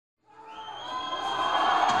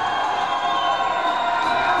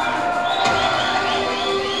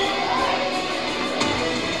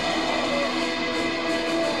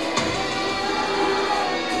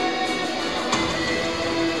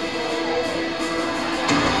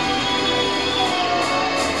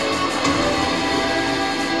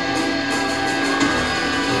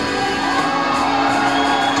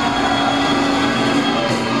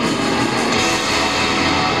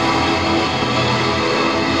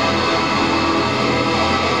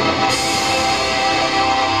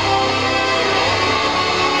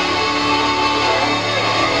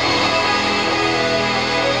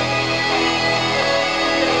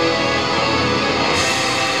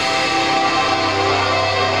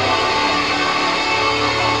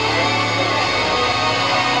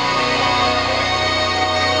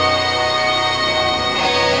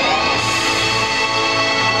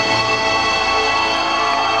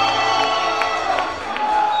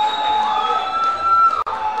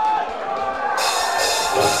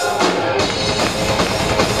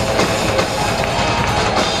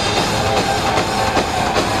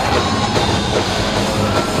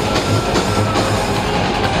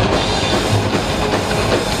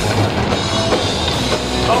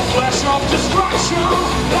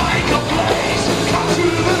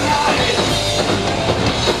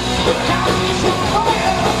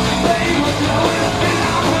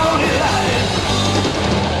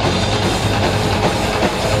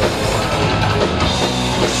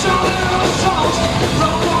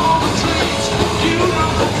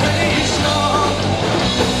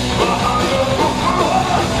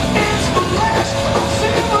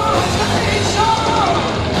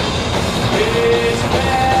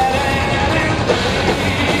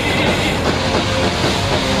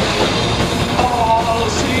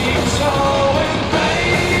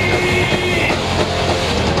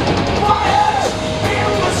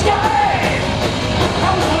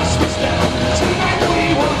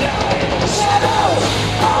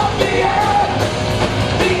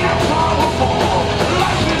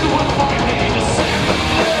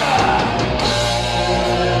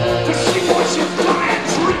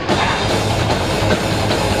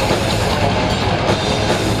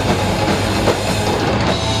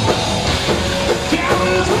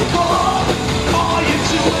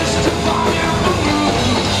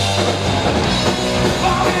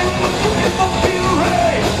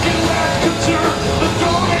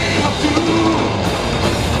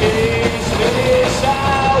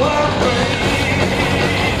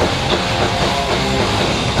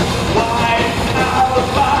Why now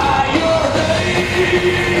by your name?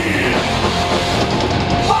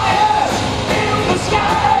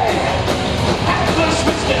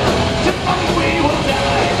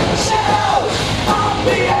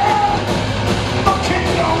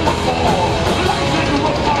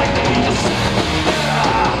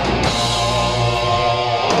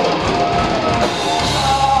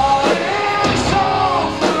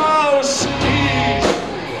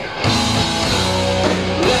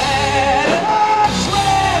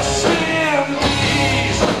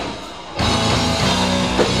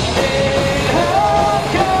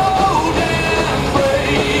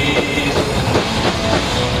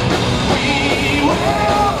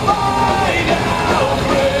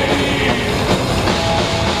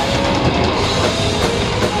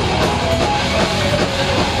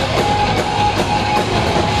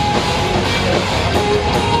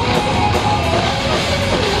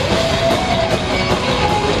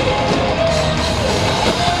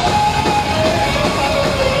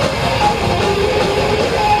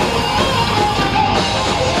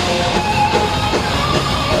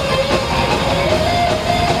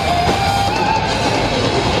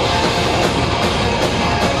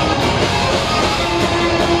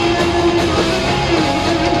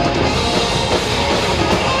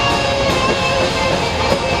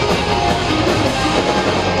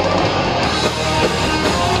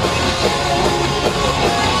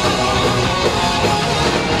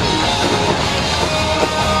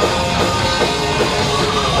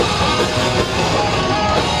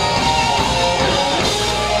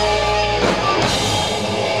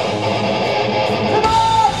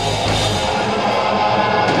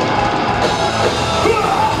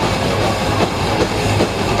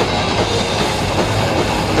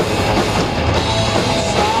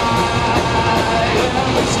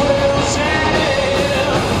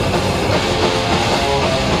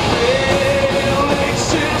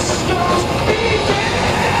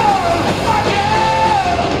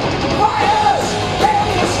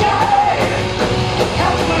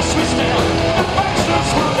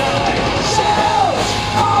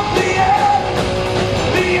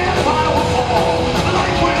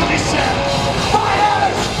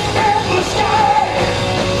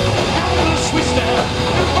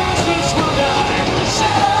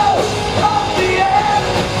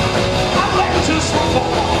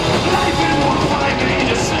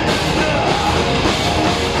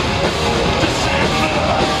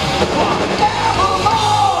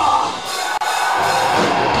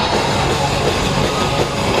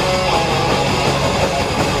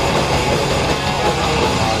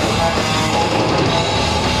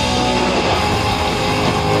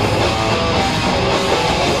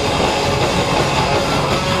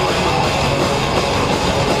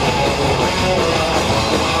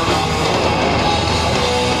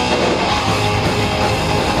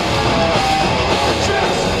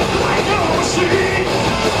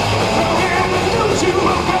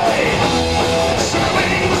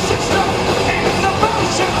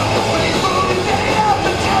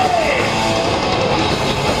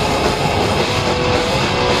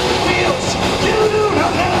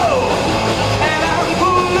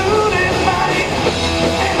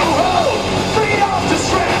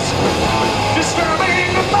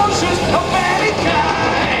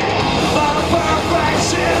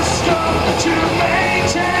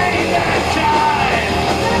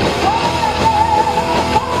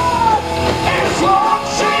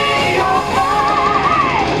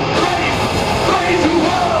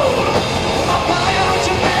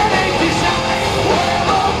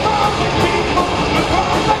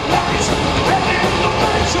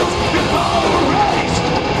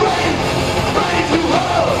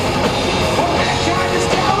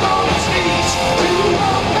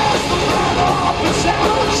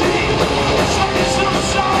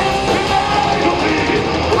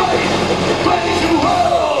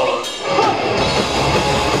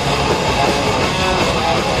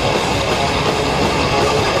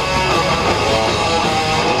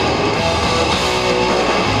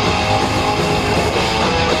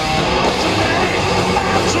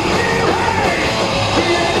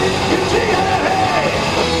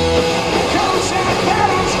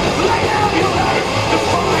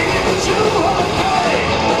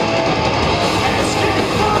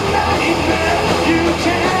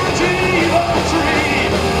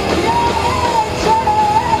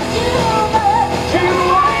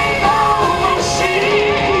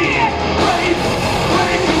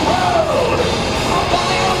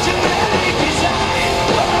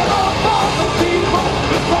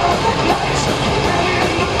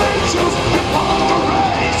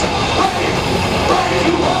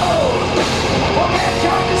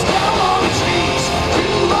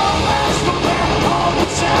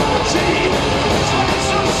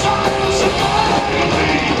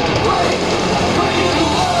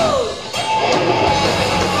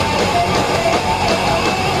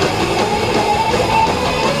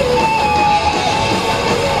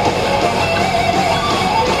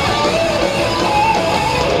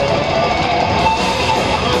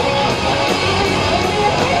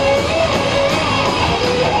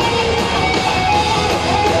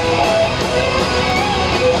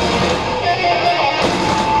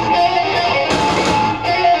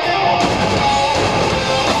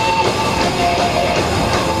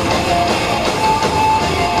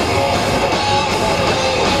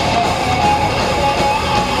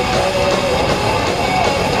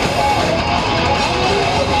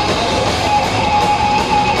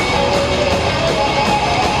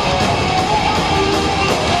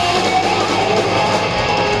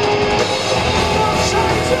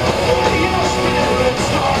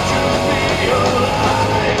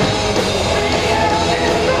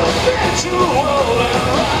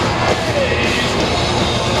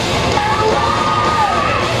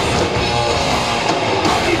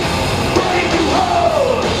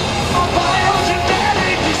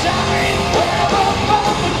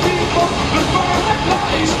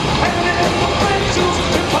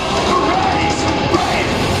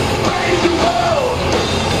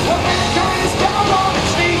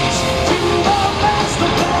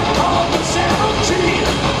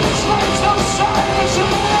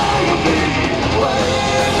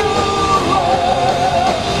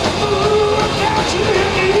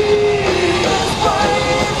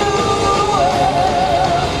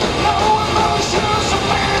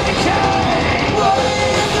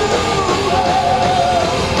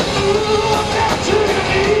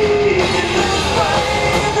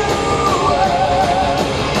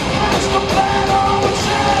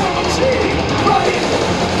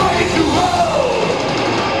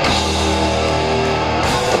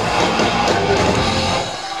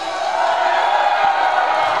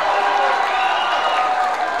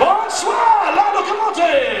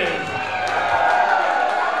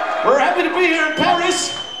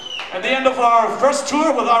 at the end of our first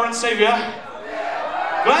tour with Our Savior.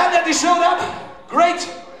 Glad that you showed up. Great.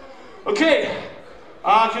 Okay,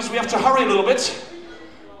 because we have to hurry a little bit.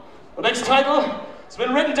 The next title has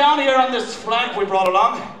been written down here on this flag we brought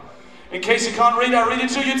along. In case you can't read, I'll read it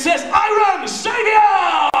to you. It says, Iron Savior!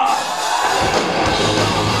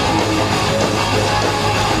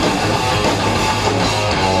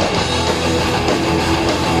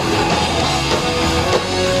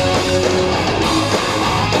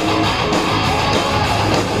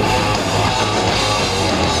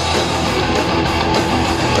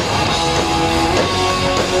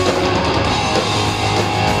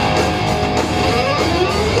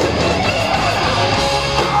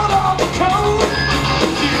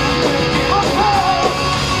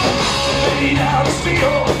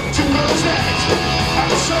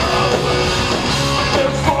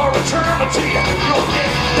 Eternity, your name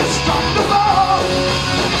is indestructible.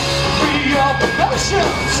 Free of the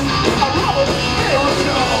notions, a rubber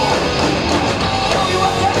miracle. Tell you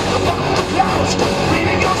again about the clouds,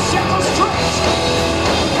 leading yourself straight.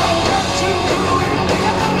 Welcome to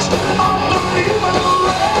Corinthians of the human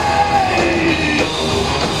race.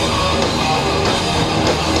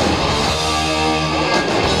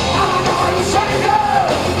 I'm our Savior,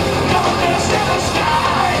 darkness in the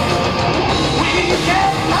sky. We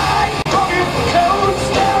can hide from your cold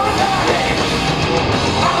stare night.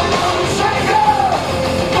 Our own Savior,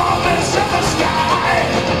 darkness in the sky.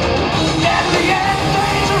 Deadly and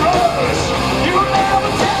dangerous, you'll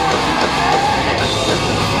never die.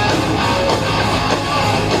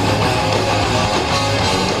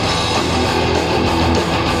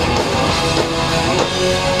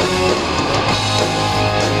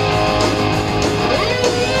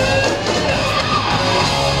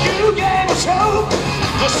 You gave us hope,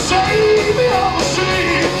 the Savior of the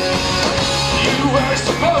sea. You were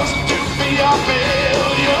supposed to be a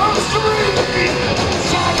million street.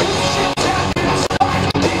 Silent ships have been stuck,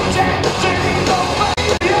 detecting the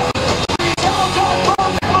failure. We don't go for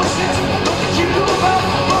nemesis, but human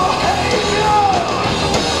behavior.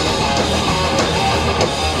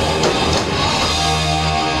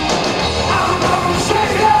 Our own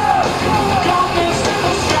Savior, darkness in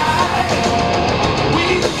the sky. We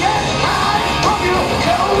can hide from your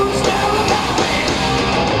cold stare night.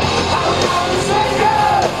 Our own Savior,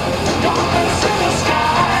 darkness in the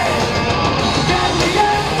sky. Deadly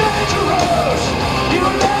and dangerous, you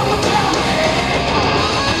will never die.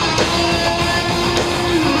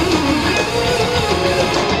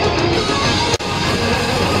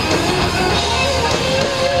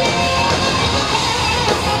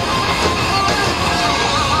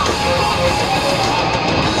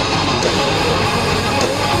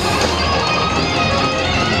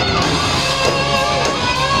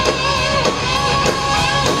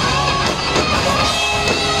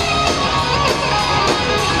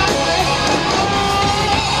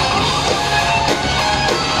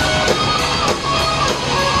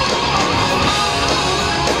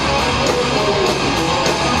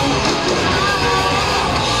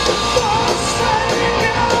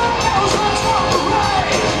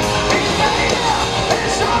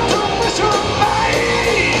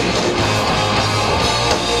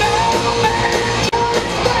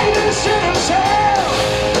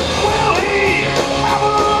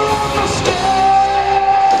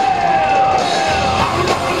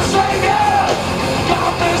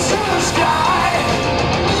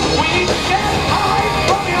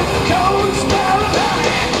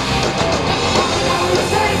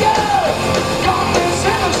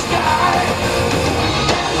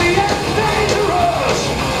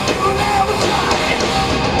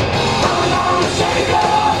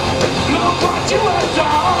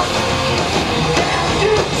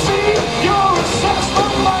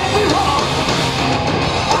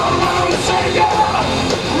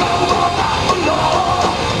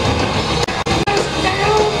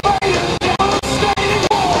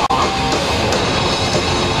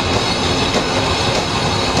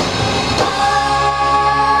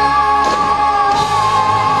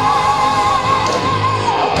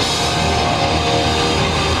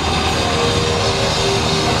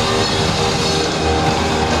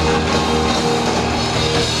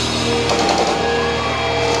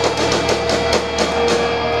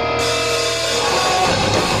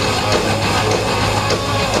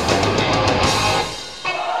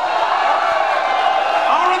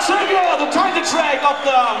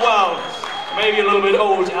 Maybe a little bit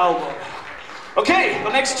old album. Okay,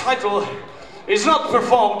 the next title is not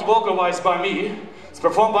performed vocal-wise by me. It's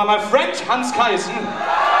performed by my friend Hans Kaisen.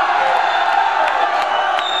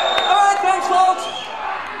 Alright, thanks folks.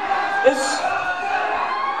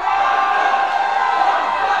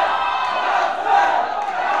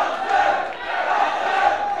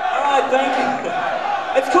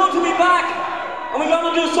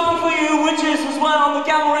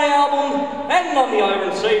 the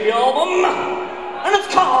Iron Savior album, and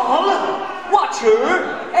it's called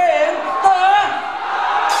Watcher in the...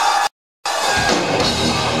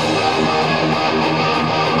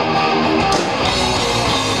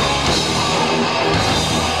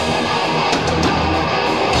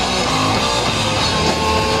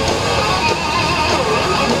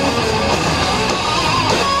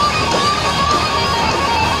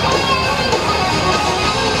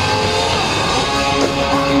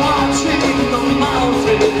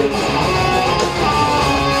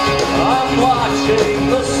 I'm watching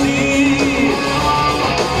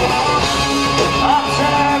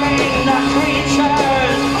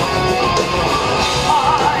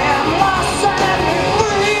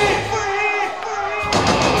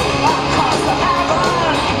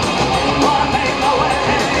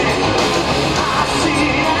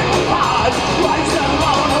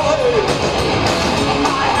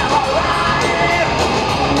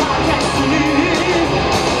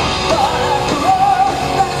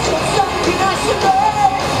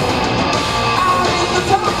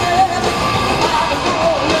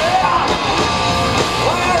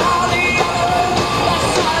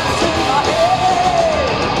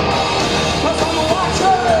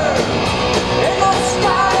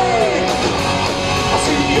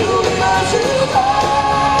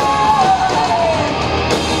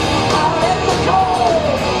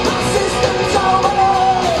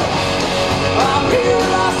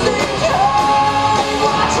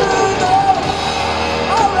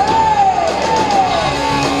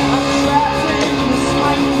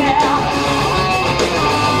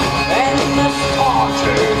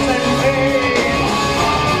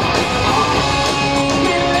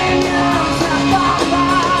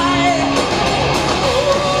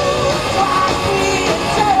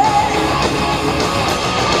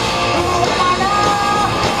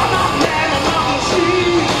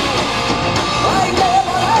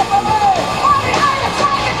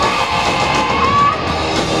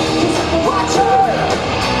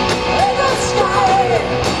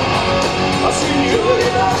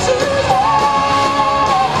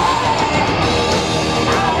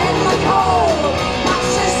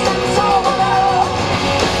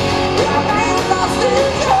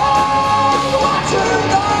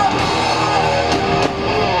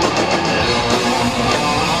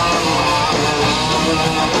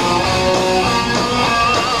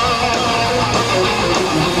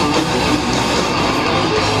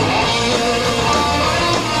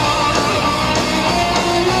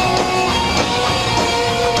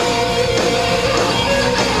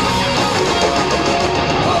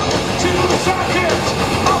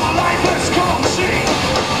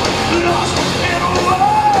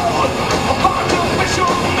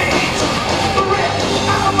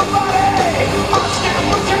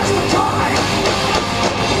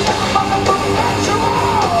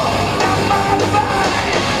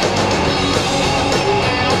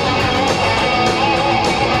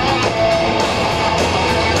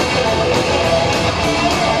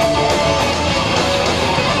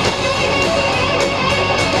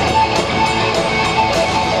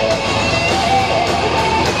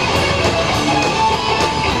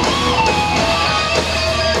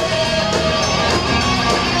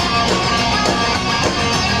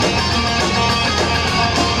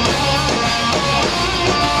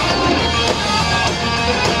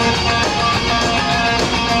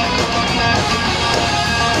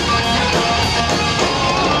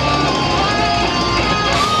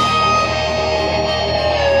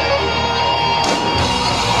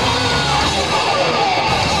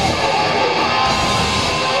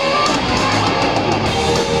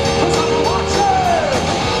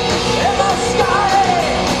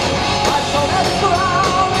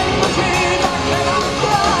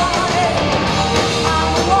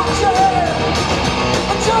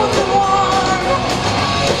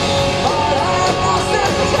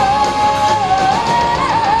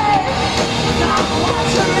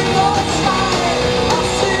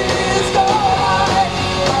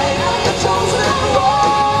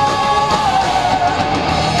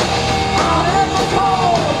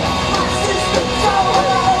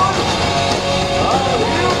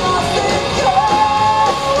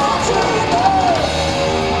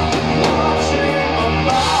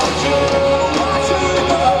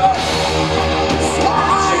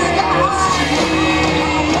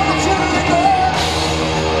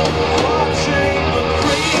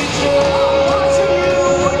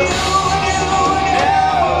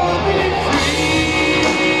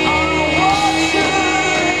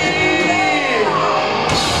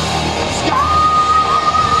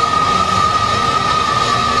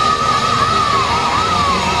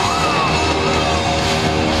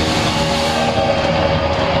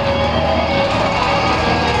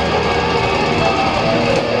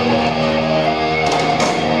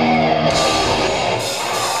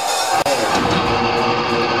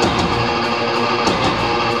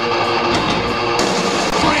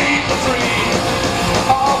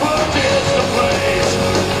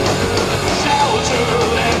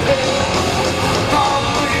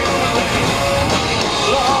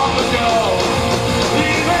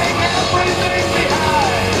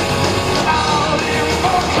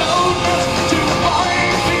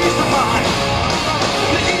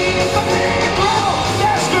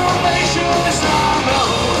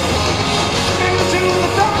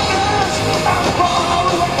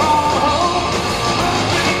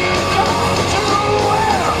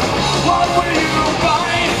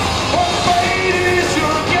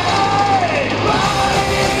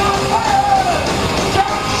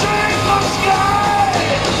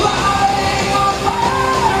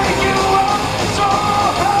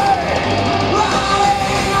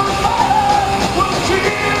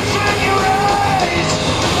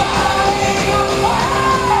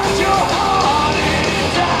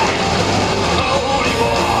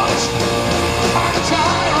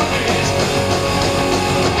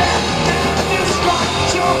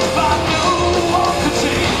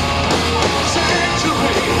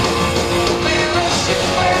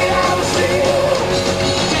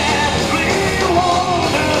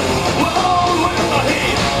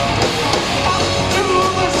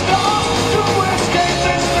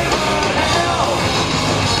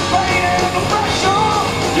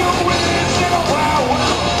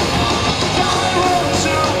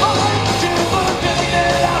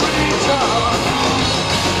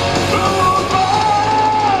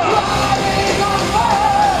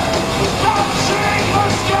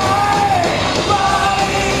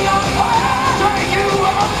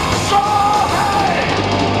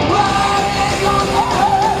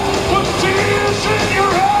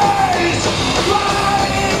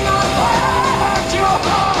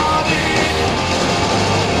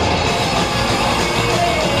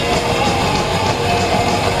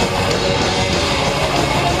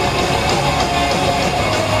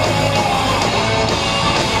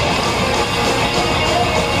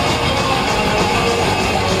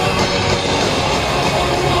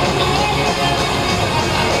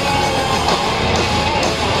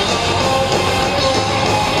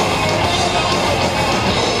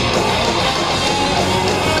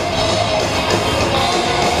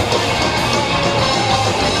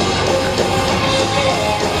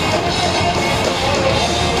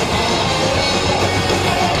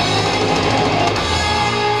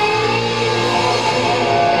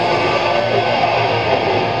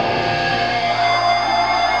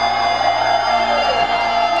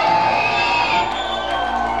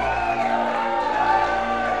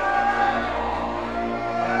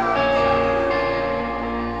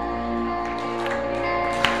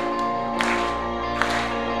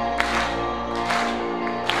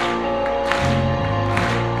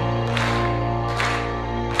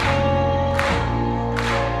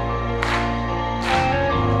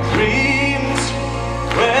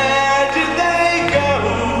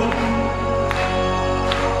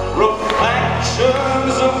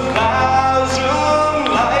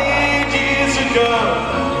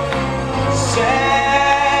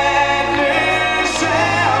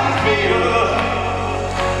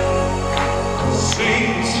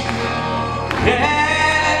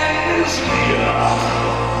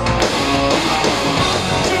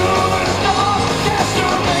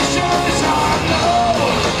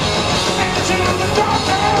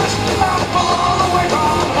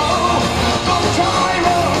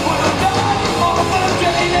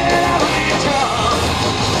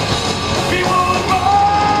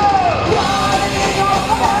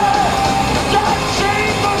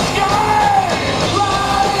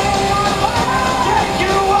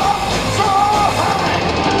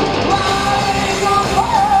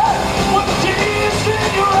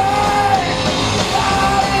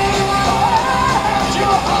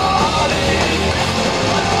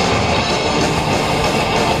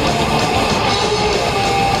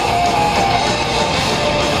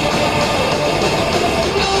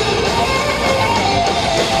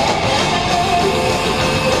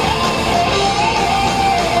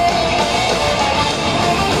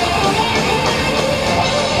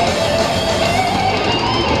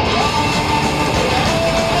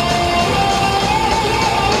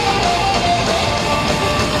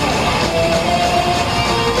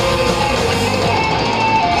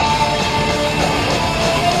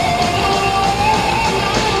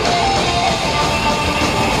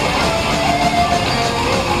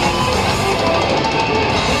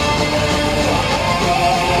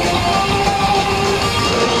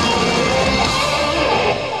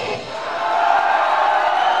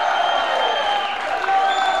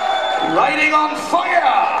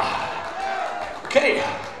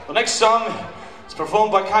Next song is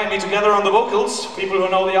performed by Kindly Together on the vocals. People who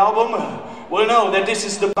know the album will know that this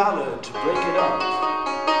is the ballad, Break It Up,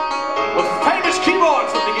 with famous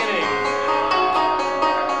keyboards at the beginning.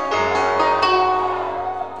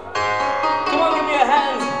 Come on, give me a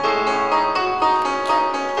hand.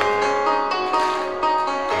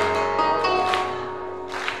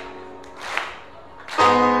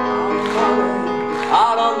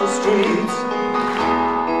 Out on the streets,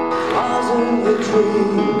 crossing the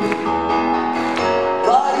dream.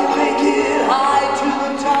 Thought you'd make it high to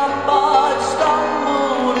the top, but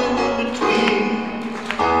stumbled in between.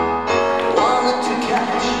 Wanted to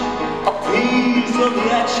catch a piece of the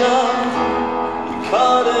action, you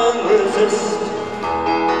couldn't resist.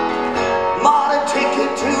 Might have taken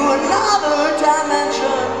to another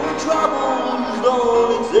dimension where troubles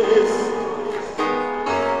don't exist.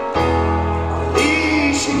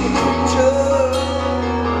 Unleashing the creature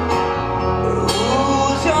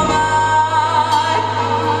who's your mind,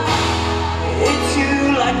 hits you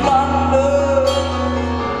like thunder,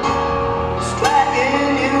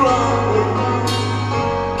 striking you onward.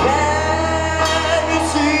 Can you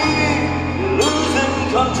see you're losing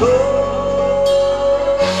control?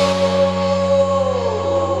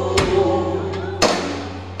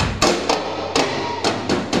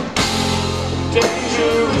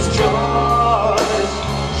 Dangerous choice,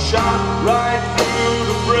 shot right through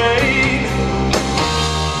the brain.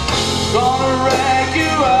 Gonna wreck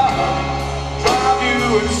you up, drive you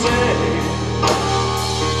insane.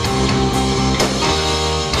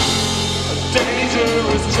 A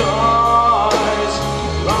dangerous choice,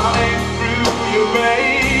 running through your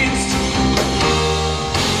veins.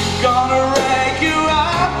 Gonna wreck you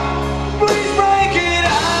up, please break it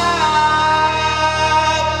up,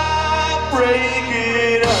 break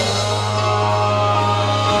it up.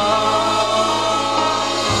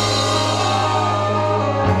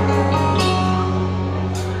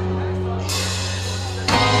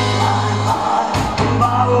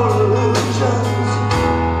 Borrowed illusions,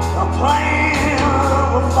 a plane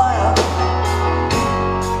with fire.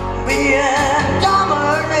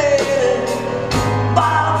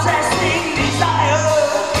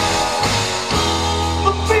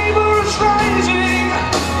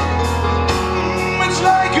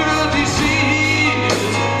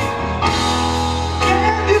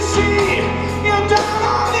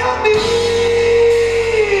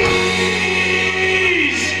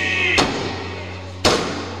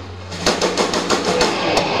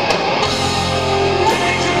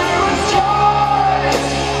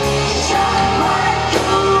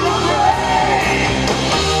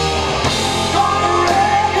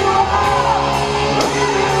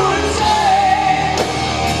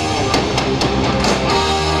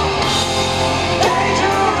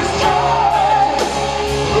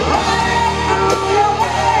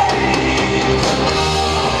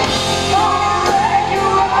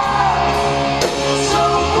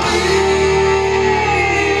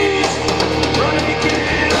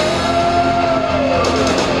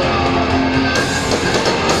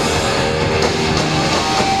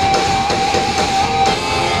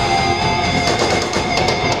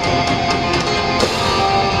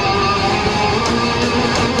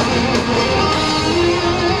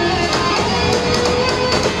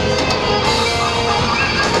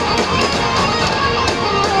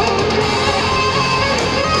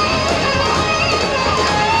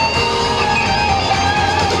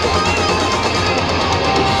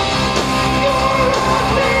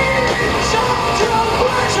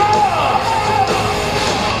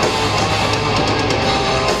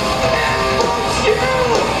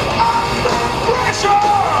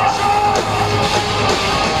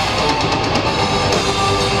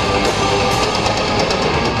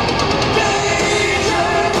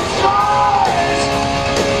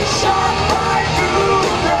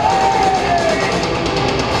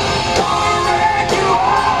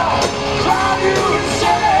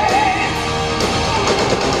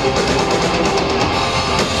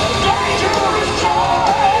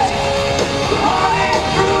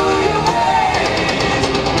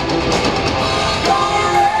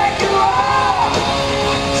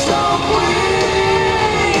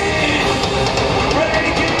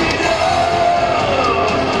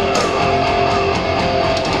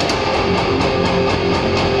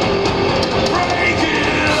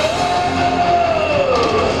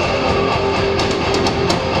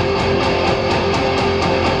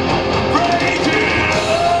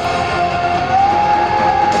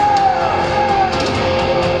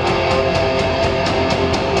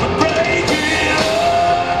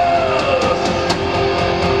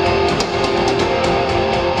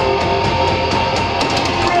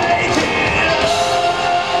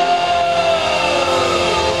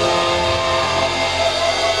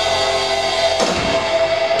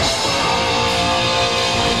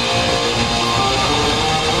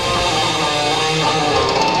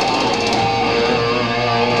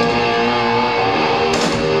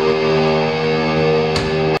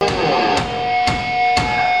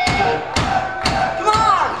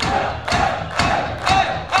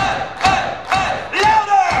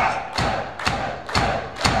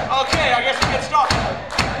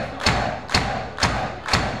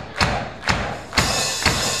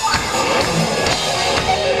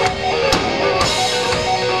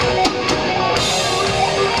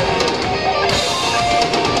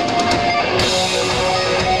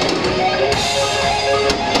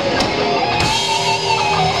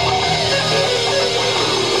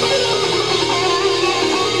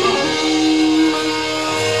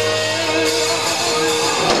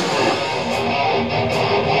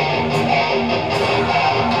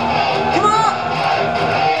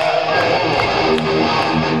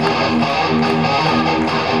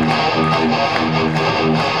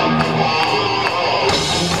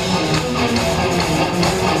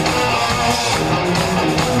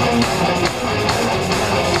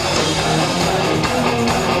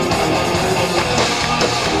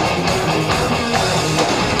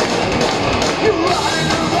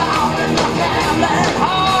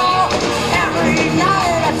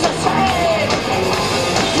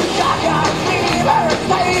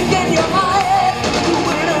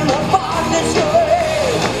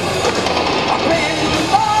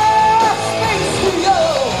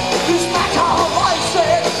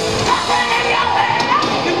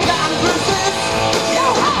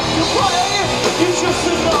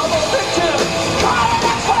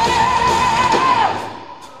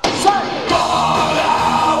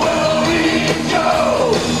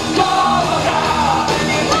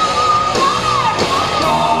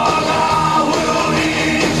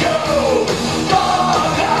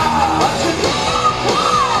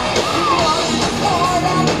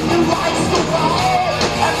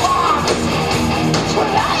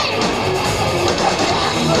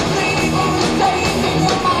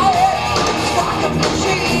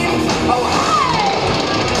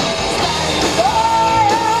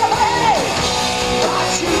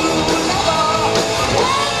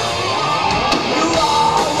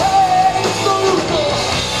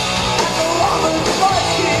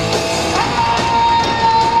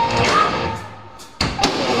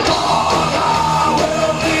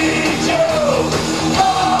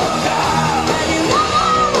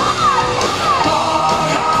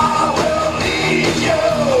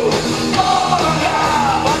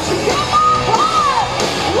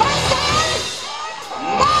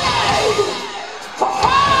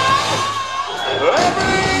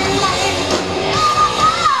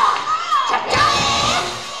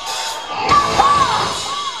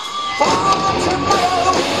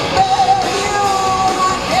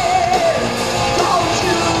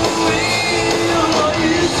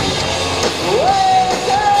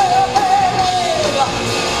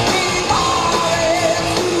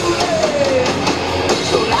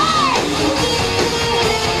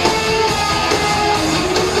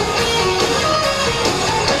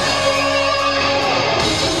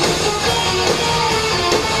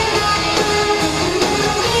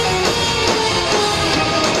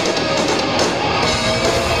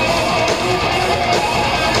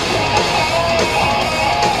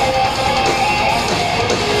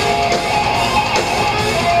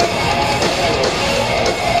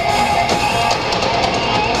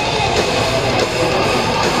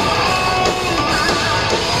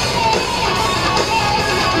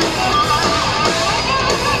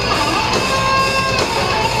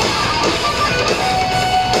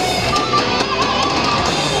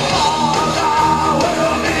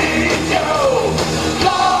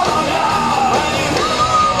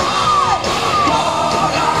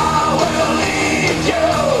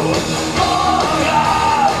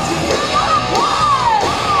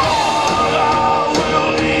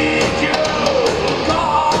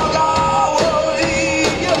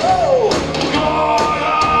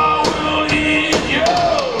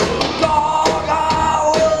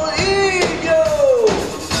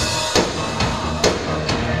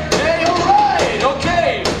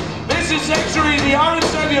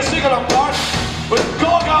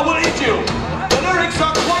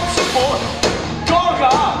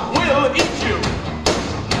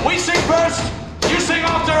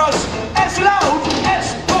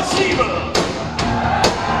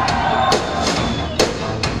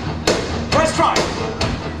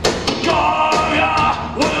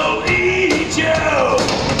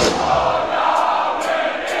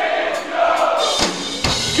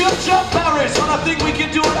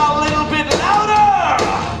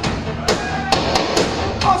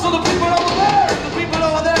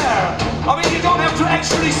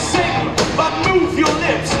 actually sing, but move your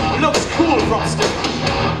lips. Looks cool, Frosty.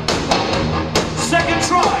 Second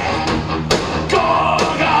try.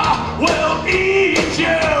 Gorgar will eat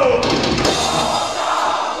you.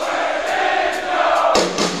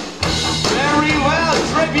 Very well,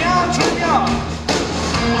 très bien, très bien.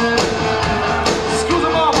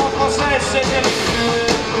 Excusez-moi, mon français, c'est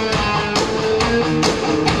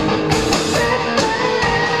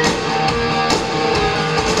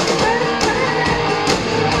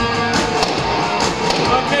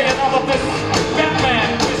okay, enough of this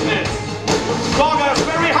Batman business. Gorgar is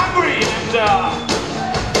very hungry, and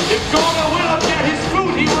if Gorgar will not get his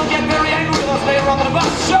food, he will get very angry with us later on the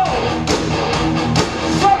bus. So,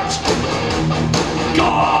 first,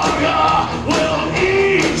 Gorgar will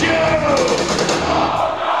eat you.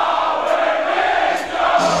 Gorgar will eat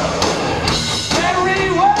you. Very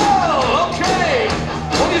well. Okay.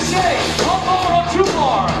 What do you say? One more or two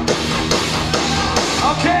more?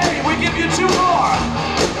 Okay, we give you two more.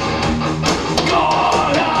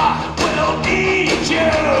 Gorgar will eat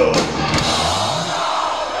you.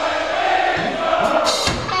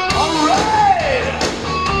 All right.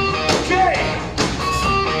 Okay.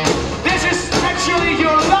 This is actually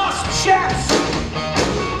your last chance.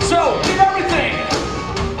 So give everything.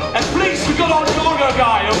 And please, the good old Gorgar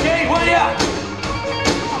guy, okay? Will ya?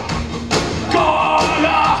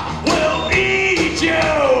 Gorgar will eat you.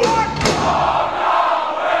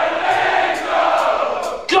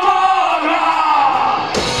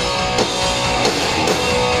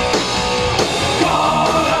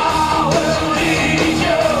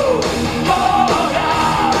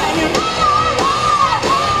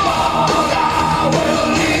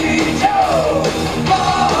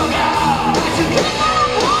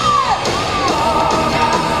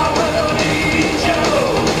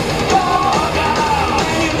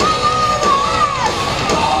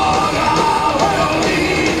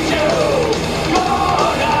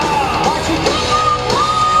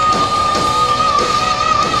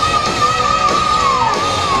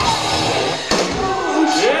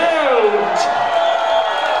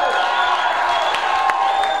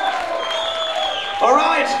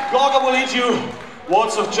 Gorgar will eat you.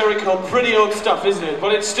 Walls of Jericho, pretty old stuff, isn't it?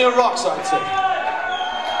 But it still rocks, I'd say.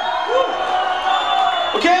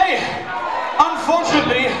 Okay,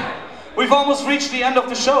 unfortunately, we've almost reached the end of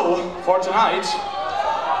the show for tonight.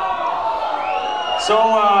 So,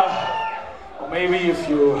 or maybe if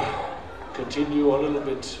you continue a little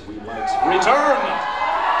bit, we might return.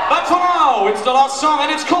 But for now, it's the last song,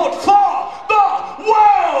 and it's called For the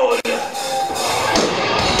World!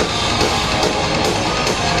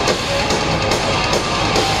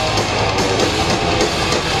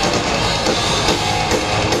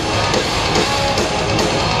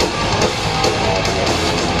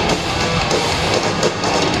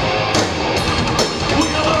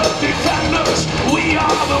 We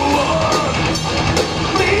are the one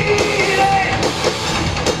bleeding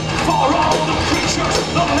for all the creatures,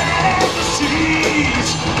 the land and the seas.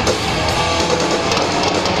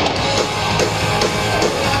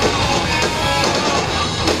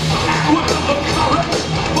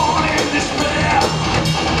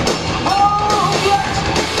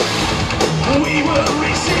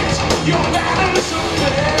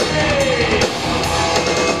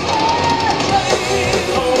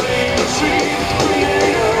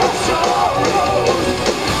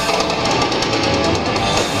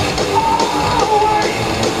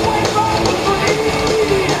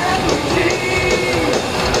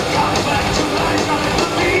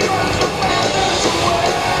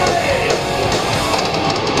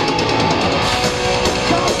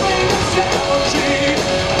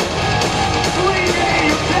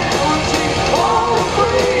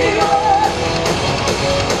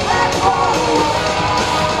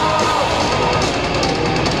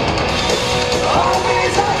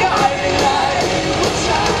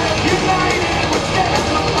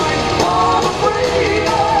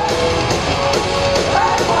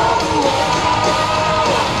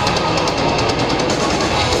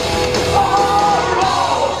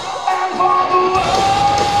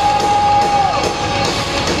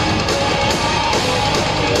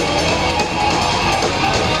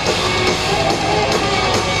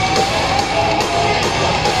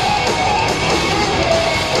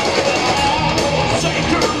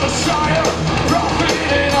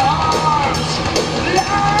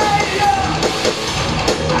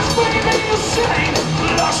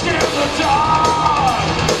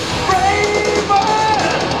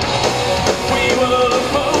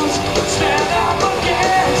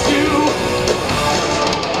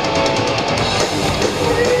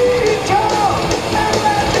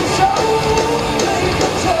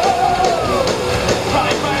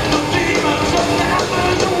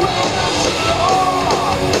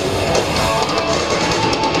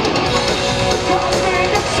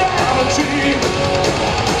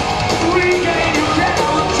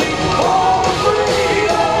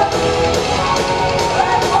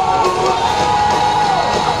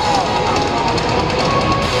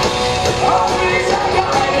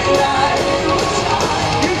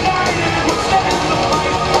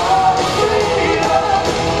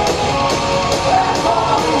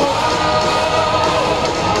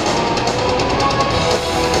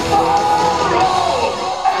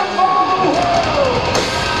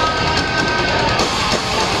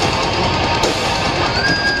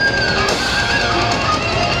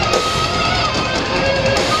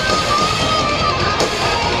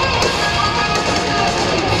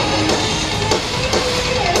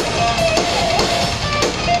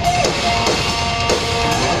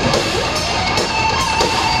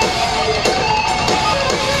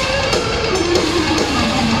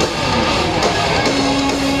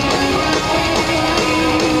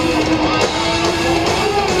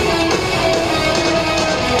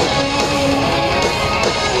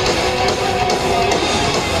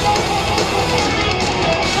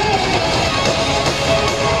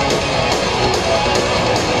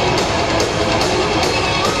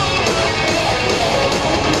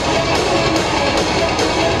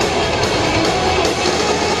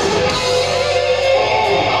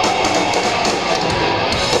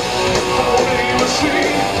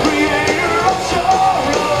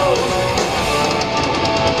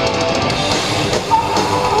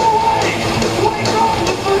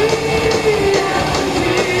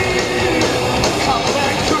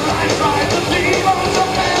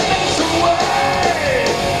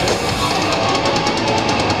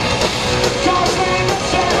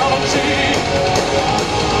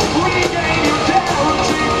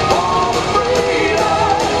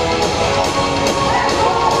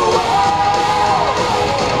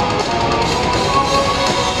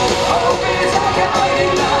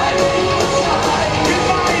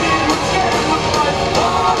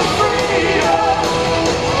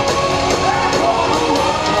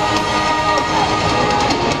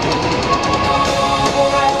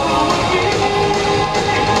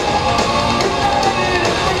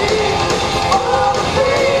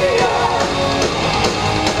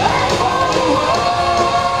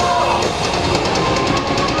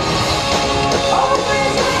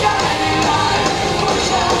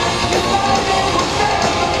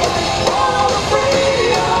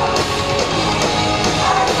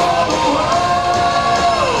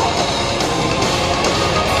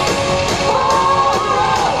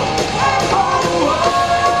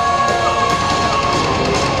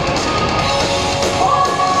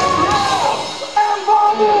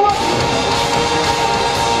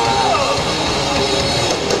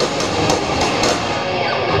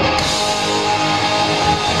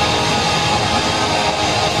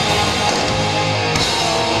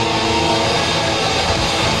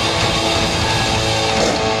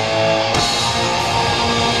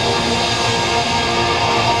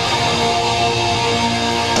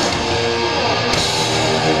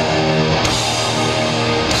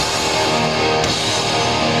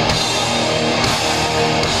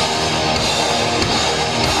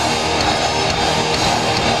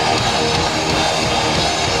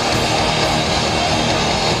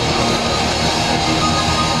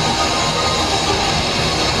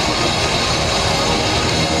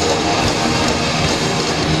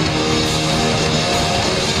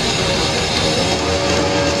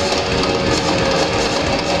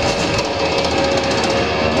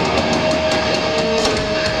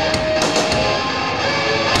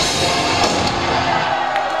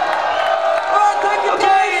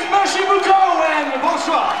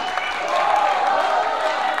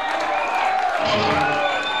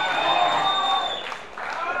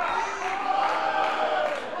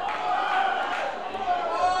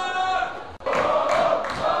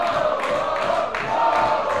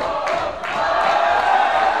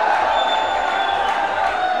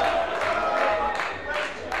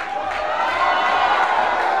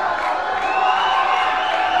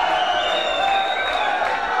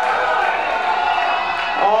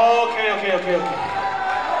 okay.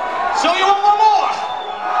 So you want one more?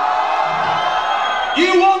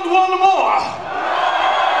 You want one more?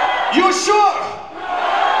 You sure?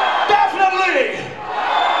 Definitely.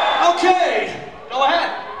 Okay. Go ahead.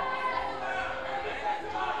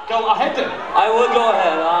 Go ahead then. I will go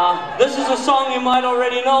ahead. This is a song you might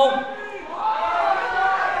already know.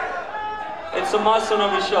 It's a must on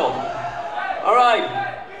every show. All right,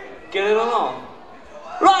 get it along.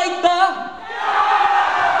 Right there.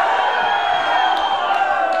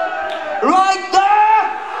 Right there.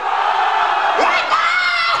 Right there.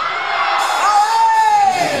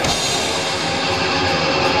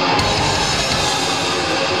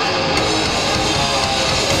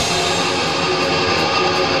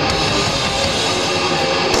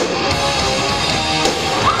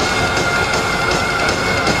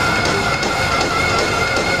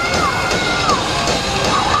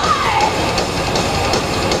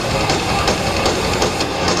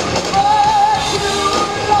 Hey!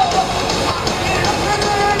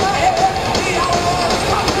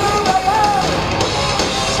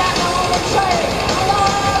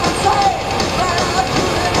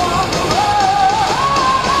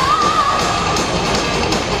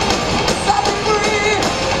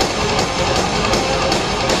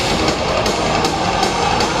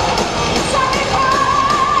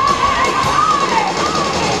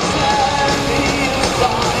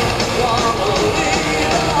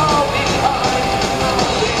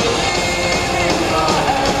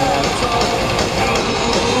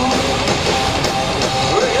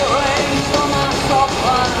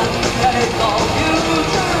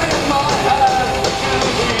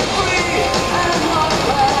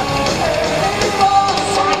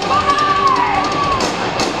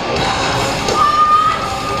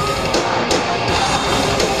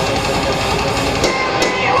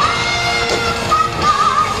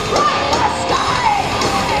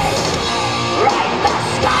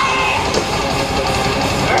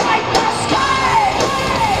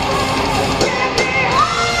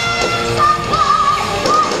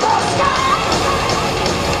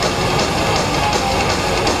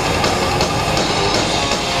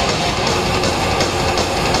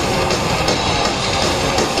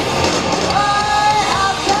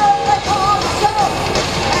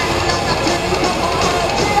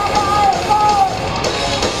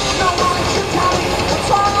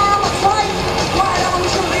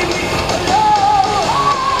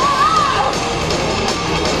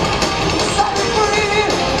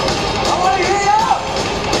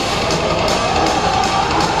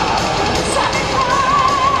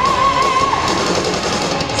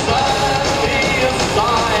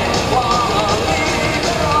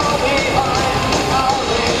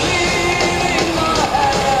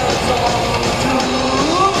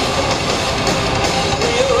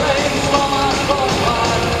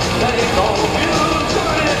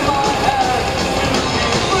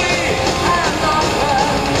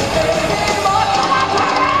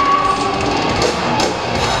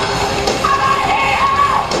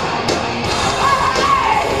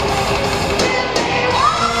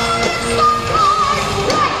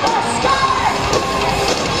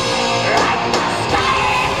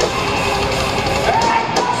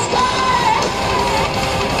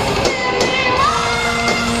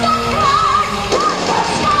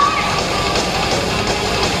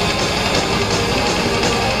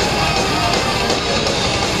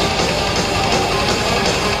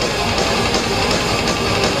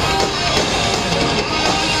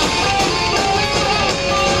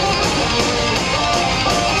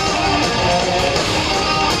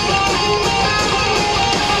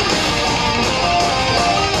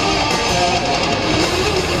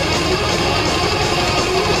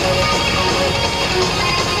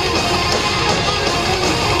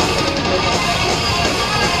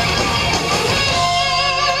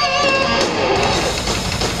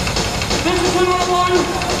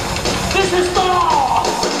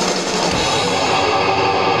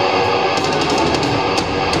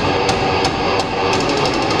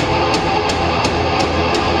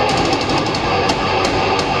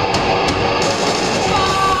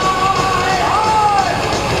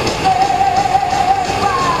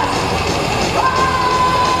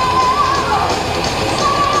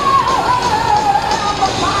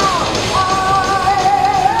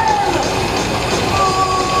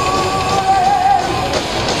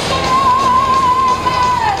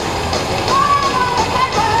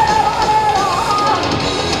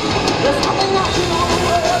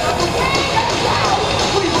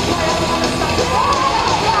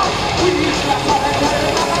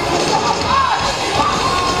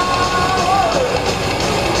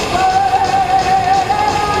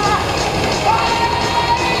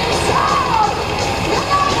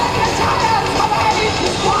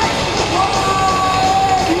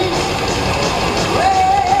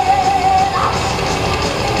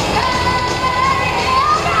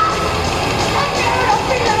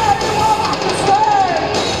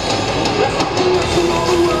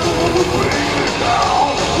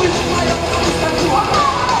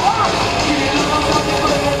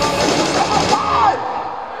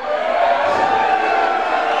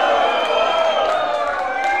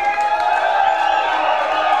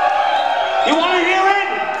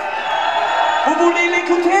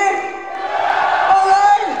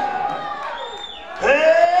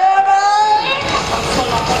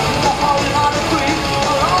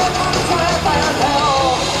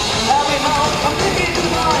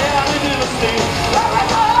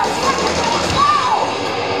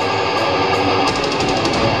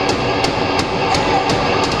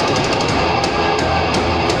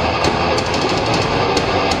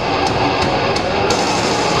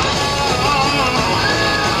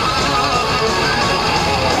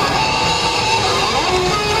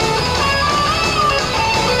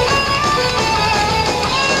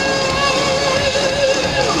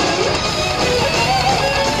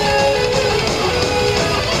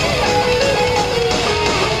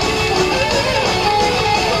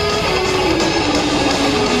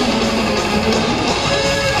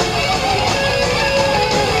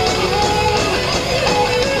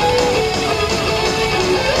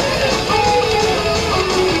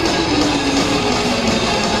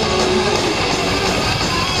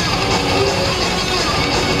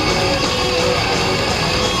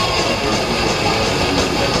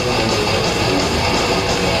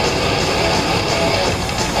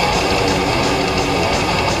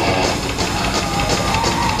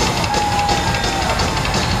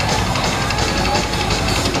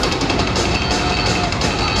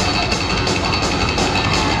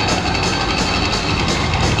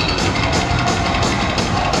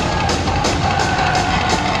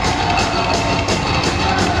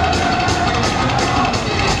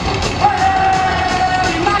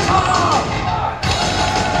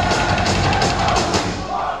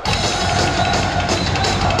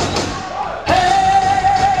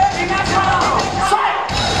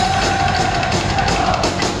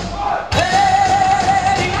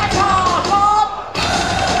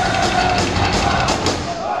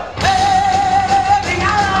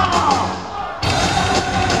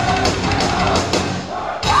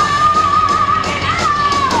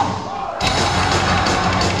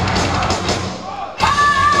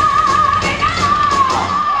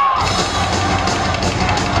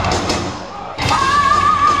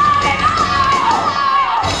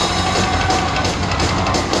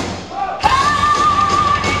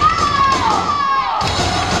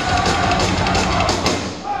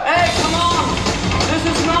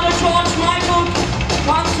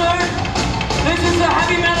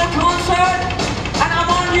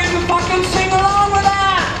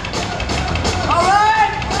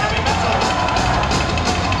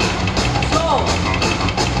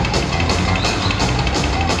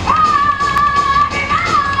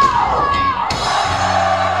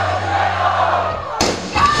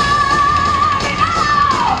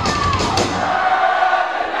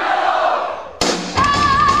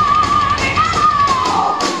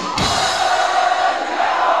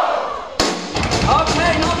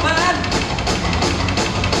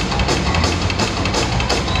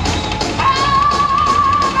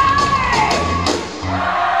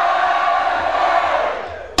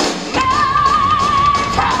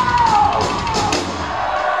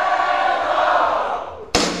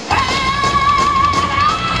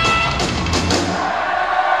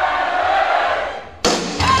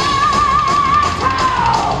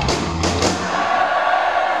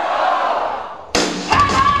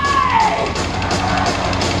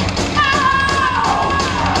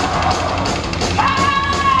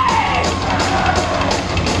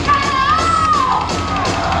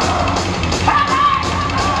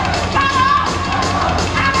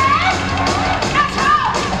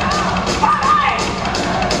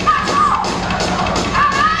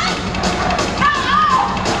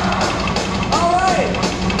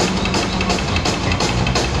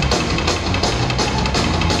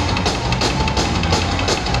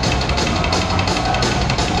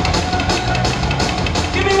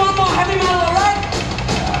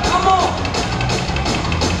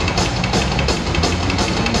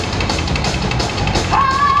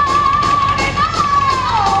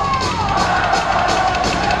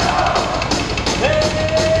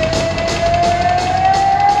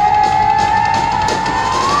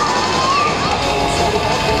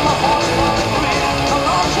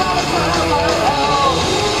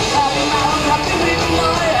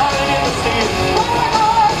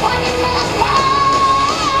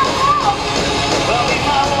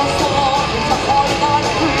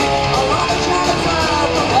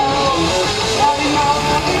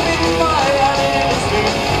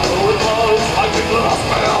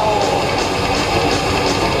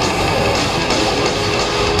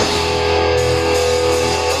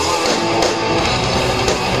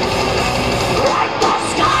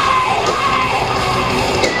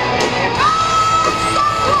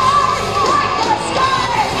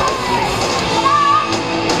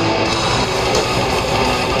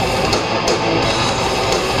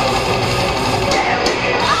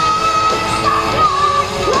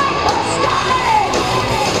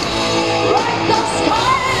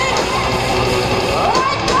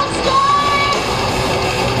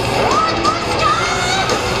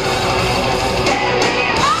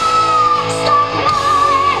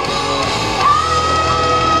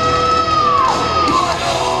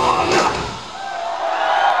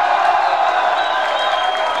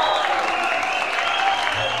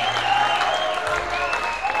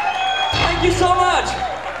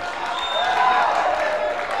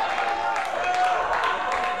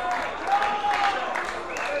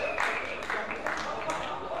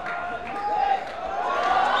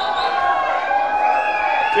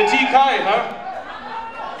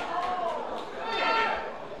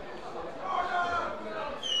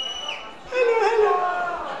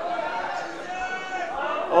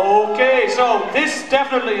 so this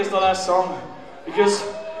definitely is the last song because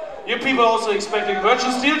you people are also expecting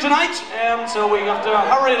Virtual Steel tonight, so we have to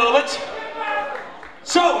hurry a little bit.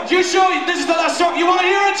 So, you sure this is the last song? You want to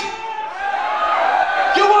hear it?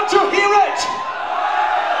 You want to hear it?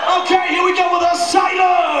 Okay, here we go with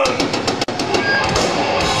Assailant!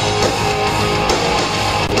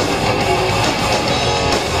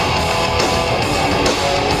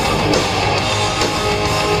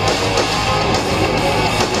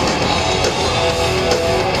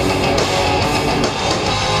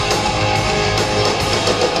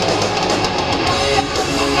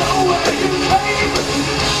 Down and play.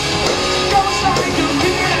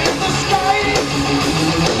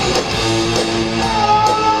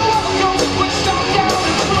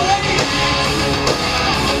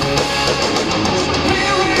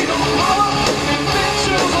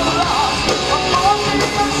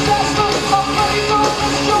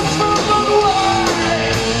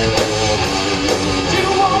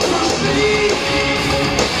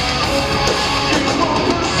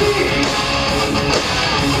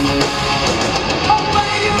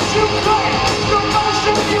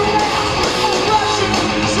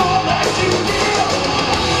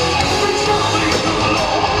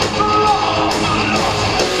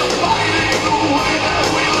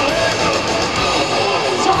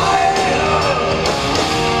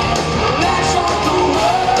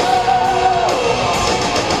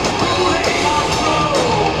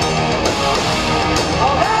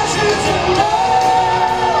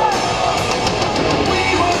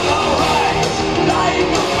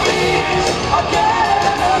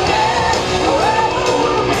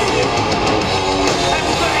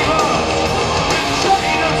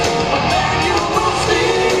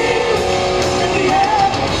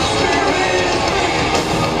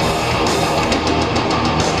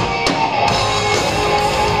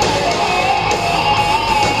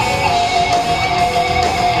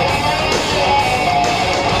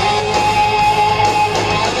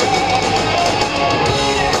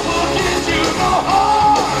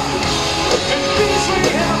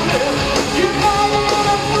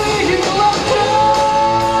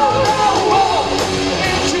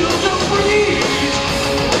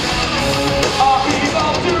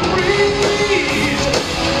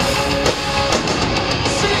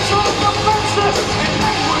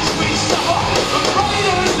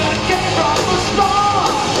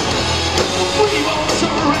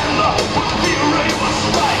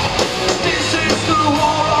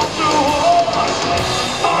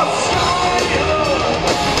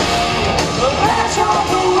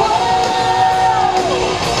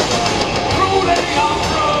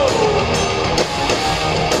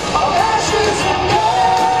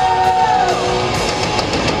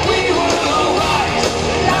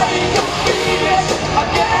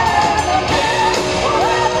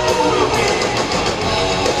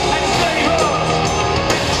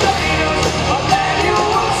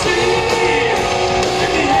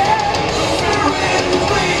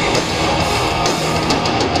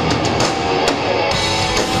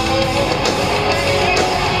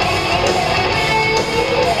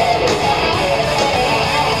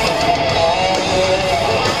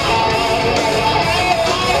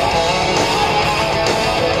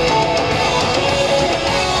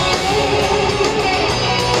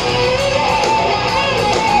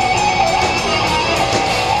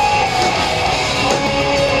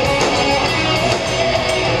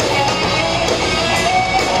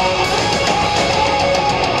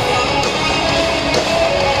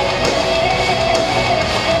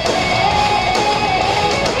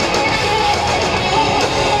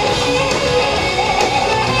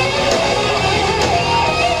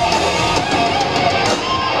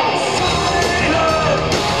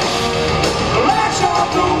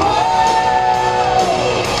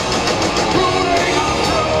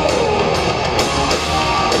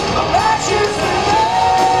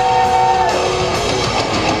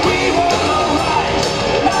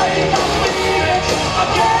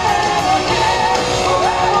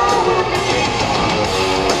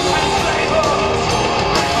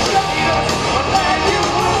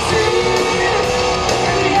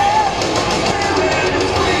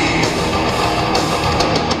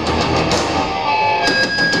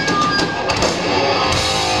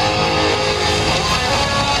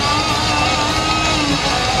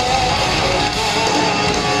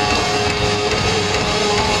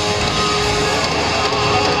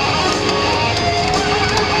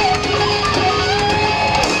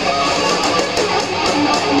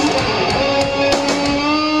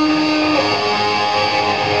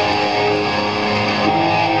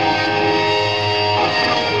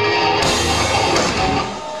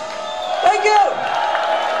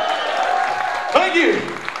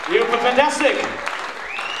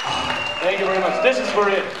 for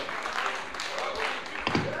it.